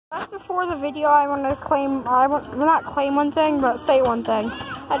before the video, I want to not claim one thing, but say one thing.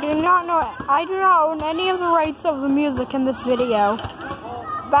 I do not own any of the rights of the music in this video.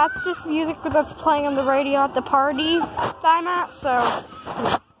 That's just music that's playing on the radio at the party I'm at, so.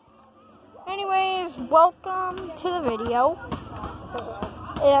 Anyways, welcome to the video.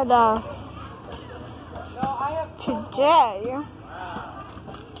 And, today,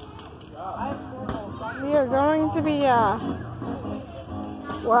 we are going to be,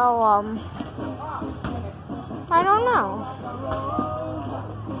 I don't know.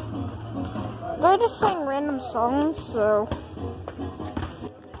 They're just playing random songs, so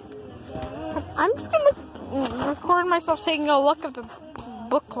I'm just gonna record myself taking a look at the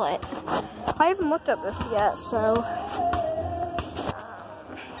booklet. I haven't looked at this yet, so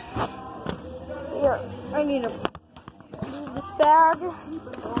here, I need to leave this bag.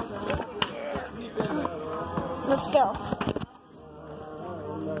 Let's go.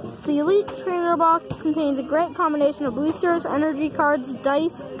 The Elite Trainer box contains a great combination of boosters, energy cards,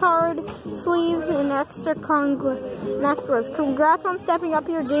 dice card, sleeves, and extras. Congrats on stepping up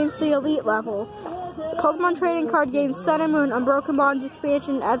your game to the Elite level. The Pokemon trading card game Sun and Moon Unbroken Bonds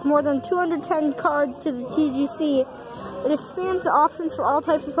expansion adds more than 210 cards to the TGC. It expands the options for all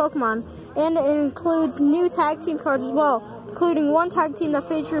types of Pokemon, and it includes new tag team cards as well, including one tag team that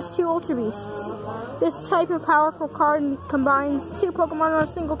features 2 Ultra Beasts. This type of powerful card combines 2 Pokemon on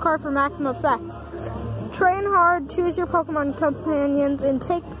a single card for maximum effect. Train hard, choose your Pokemon companions, and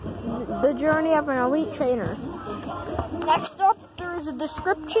take the journey of an elite trainer. Next up, there's a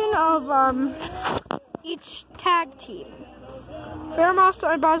description of each tag team. Fairmost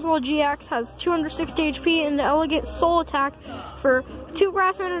Advisable GX has 260 HP and the Elegant Soul attack for 2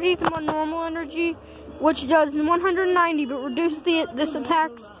 grass energies and 1 normal energy, which does 190 but reduces this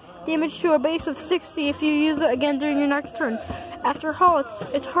attack's damage to a base of 60 if you use it again during your next turn. After all,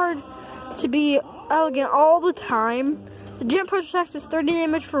 it's hard to be Elegant all the time. The Gym Push attack does 30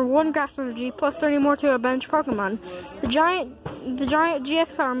 damage for 1 grass energy plus 30 more to a bench Pokemon. The giant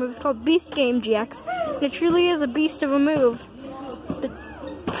GX power move is called Beast Game GX, and it truly is a beast of a move.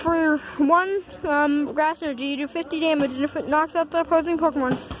 For 1 grass energy, you do 50 damage, and if it knocks out the opposing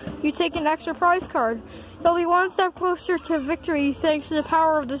Pokemon, you take an extra prize card. You'll be 1 step closer to victory thanks to the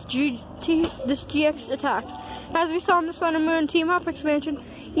power of this GX attack. As we saw in the Sun and Moon Team Up expansion,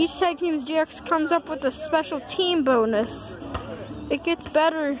 each tag team's GX comes up with a special team bonus. It gets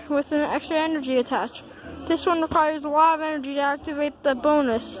better with an extra energy attached. This one requires a lot of energy to activate the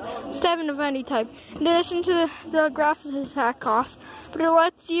bonus, 7 of any type, in addition to the grass's attack cost, but it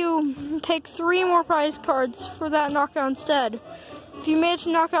lets you take 3 more prize cards for that knockout instead. If you manage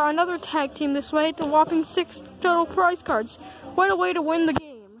to knock out another tag team this way, it's a whopping 6 total prize cards. What a way to win the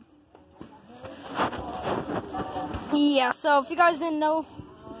game. Yeah, so if you guys didn't know,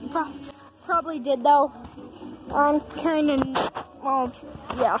 you probably did though. I'm kinda, well,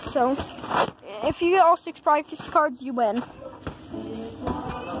 yeah, so if you get all 6 prize cards, you win.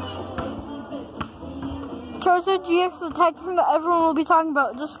 Charizard GX is a tag team that everyone will be talking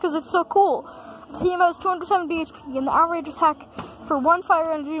about just because it's so cool. The team has 270 HP and the outrage attack for 1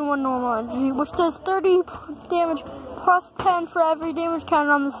 fire energy and 1 normal energy, which does 30 damage plus 10 for every damage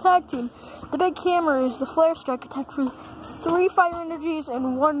counted on this tag team. The big hammer is the flare strike attack for 3 fire energies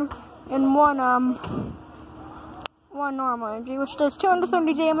and one normal energy, which does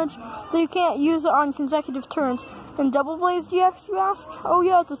 230 damage, though you can't use it on consecutive turns. And Double Blaze GX, you ask? Oh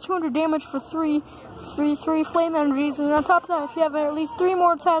yeah, it does 200 damage for 3 flame energies, and on top of that, if you have at least 3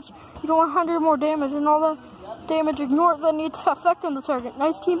 more attached, you do 100 more damage, and all the damage ignores any effect on the target.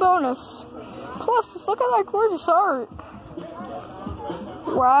 Nice team bonus. Plus, just look at that gorgeous art.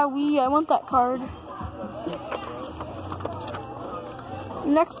 Wowee, I want that card.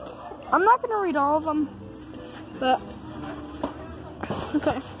 Next, I'm not going to read all of them, but,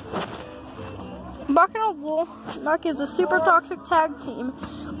 okay. Buckle Wolfnuck is a super toxic tag team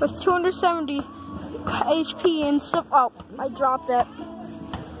with 270 HP and oh, I dropped it.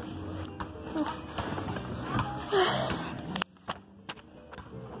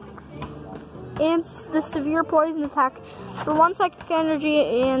 And the severe poison attack for 1 psychic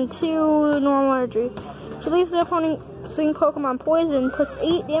energy and 2 normal energy. She leaves the opponent's Pokemon poison, puts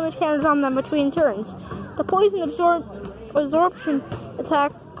 8 damage counters on them between turns. The poison absorption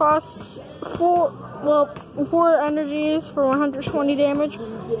attack costs 4 energies for 120 damage.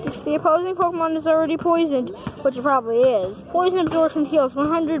 If the opposing Pokemon is already poisoned, which it probably is, poison absorption heals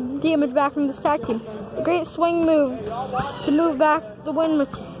 100 damage back from this tag team. A great swing move to move back the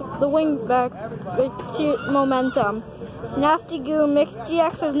wing back with momentum. Nasty Goo Mixed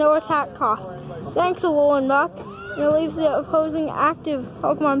GX has no attack cost. Thanks, Wolfnuck. and it leaves the opposing active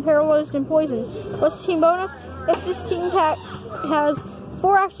Pokemon paralyzed and poisoned. What's the team bonus? If this team attack has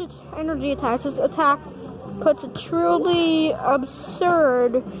 4 extra energy attacks, this attack puts a truly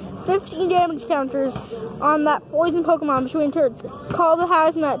absurd 15 damage counters on that poison Pokemon between turns. Call the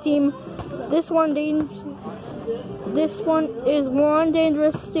Hazmat team. This one is one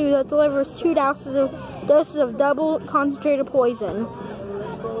dangerous stew that delivers 2 doses of double concentrated poison.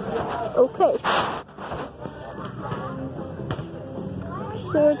 Okay.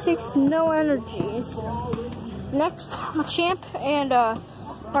 So it takes no energies. Next, Machamp and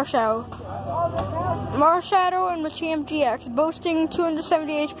Marshadow. Marshadow and Machamp GX, boasting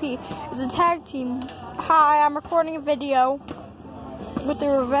 270 HP, is a tag team. Hi, I'm recording a video with the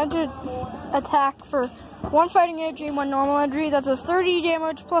revenge attack for 1 fighting energy and 1 normal energy. That does 30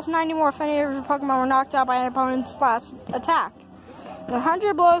 damage plus 90 more if any of your Pokemon were knocked out by an opponent's last attack.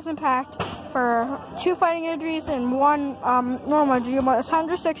 100 blows impact for 2 fighting energies and 1 normal energy,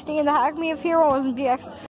 160, and the Acme of Hero was in GX.